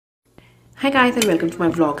Hi guys and welcome to my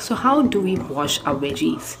vlog. So how do we wash our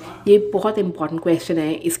veggies? ये बहुत important question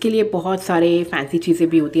है। इसके लिए बहुत सारे फैंसी चीज़ें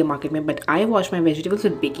भी होती है मार्केट में, but I wash my vegetables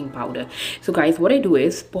with baking powder. So guys what I do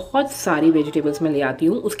is, बहुत सारी वेजिटेबल्स मैं ले आती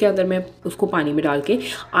हूँ, उसके अंदर मैं उसको पानी में डाल के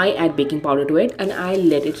I add baking powder to it and I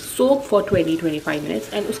let it soak for 20-25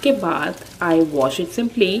 minutes and उसके बाद आई wash it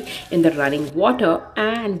simply in the running water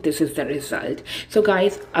and this is the result. So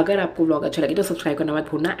guys अगर आपको व्लॉग अच्छा लगे तो सब्सक्राइब करना मत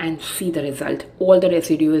भूलना and see the result. All the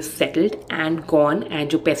residue is settled and gone and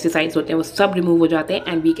जो पेस्टिसाइड्स होते हैं वो सब रिमूव हो जाते हैं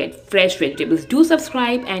and we get fresh vegetables. Do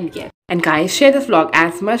subscribe and guys share this vlog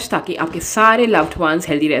as much ताकि आपके सारे लव्ड वंस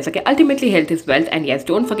हेल्दी रह सके। Ultimately health is wealth and yes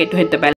don't forget to hit the bell.